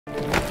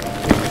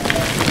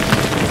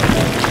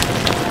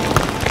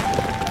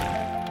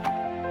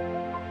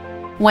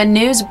When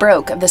news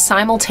broke of the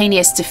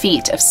simultaneous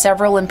defeat of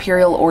several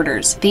imperial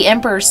orders, the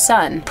emperor's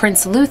son,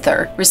 Prince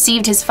Luther,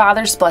 received his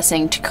father's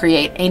blessing to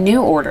create a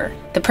new order.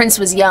 The prince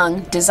was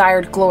young,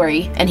 desired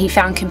glory, and he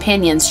found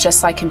companions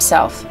just like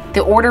himself.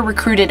 The order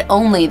recruited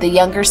only the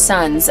younger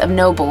sons of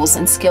nobles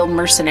and skilled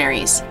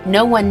mercenaries.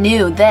 No one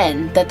knew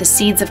then that the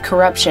seeds of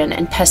corruption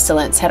and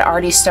pestilence had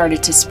already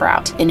started to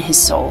sprout in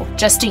his soul.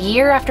 Just a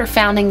year after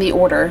founding the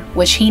order,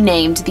 which he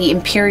named the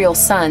Imperial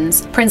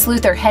Sons, Prince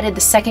Luther headed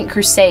the Second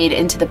Crusade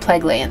into the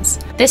Plague Lands.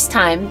 This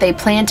time, they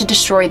planned to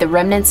destroy the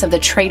remnants of the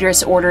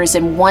traitorous orders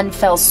in one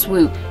fell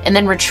swoop and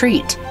then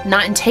retreat,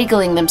 not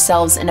entangling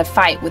themselves in a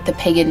fight with the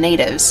pagan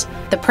natives.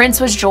 The prince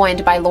was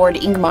joined by Lord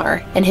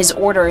Ingmar and his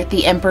order,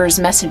 the Emperor's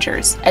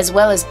Messengers, as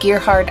well as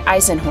Gerhard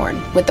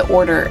Eisenhorn with the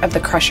Order of the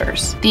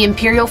Crushers. The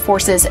imperial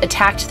forces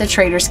attacked the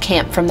traitors'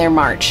 camp from their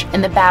march,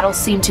 and the battle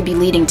seemed to be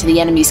leading to the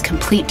enemy's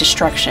complete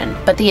destruction.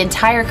 But the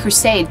entire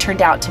crusade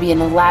turned out to be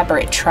an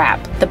elaborate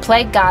trap. The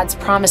plague god's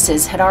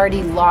promises had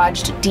already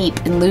lodged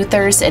deep in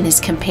Luther's and his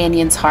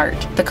companion's heart.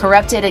 The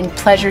corrupted and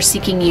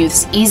pleasure-seeking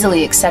youths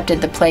easily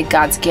accepted the plague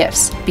god's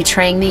gifts,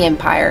 betraying the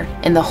empire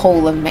and the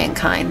whole of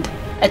mankind.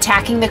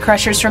 Attacking the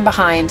Crushers from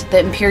behind, the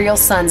Imperial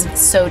Sons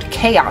sowed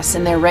chaos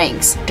in their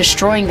ranks,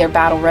 destroying their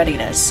battle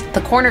readiness.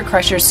 The Corner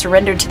Crushers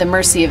surrendered to the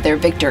mercy of their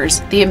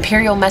victors. The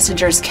Imperial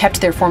Messengers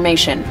kept their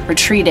formation,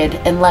 retreated,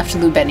 and left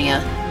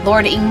Lubenia.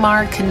 Lord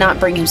Ingmar could not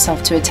bring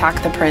himself to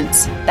attack the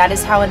prince. That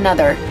is how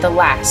another, the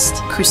last,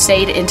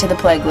 crusade into the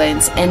Plague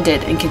Lands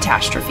ended in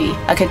catastrophe,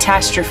 a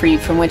catastrophe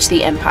from which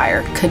the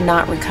Empire could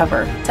not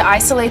recover. To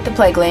isolate the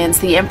Plague Lands,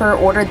 the Emperor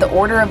ordered the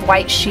Order of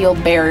White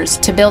Shield Bearers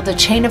to build a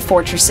chain of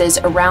fortresses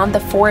around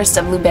the forests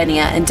of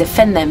Lubenia and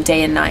defend them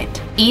day and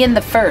night. Ian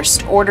I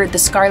ordered the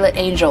Scarlet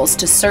Angels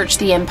to search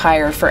the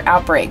Empire for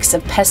outbreaks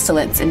of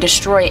pestilence and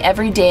destroy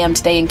every damned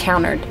they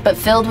encountered. But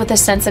filled with a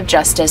sense of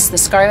justice, the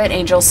Scarlet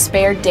Angels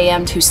spared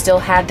damned who still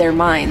had their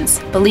minds,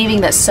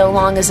 believing that so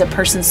long as a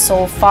person's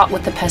soul fought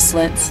with the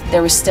pestilence,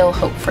 there was still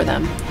hope for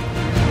them.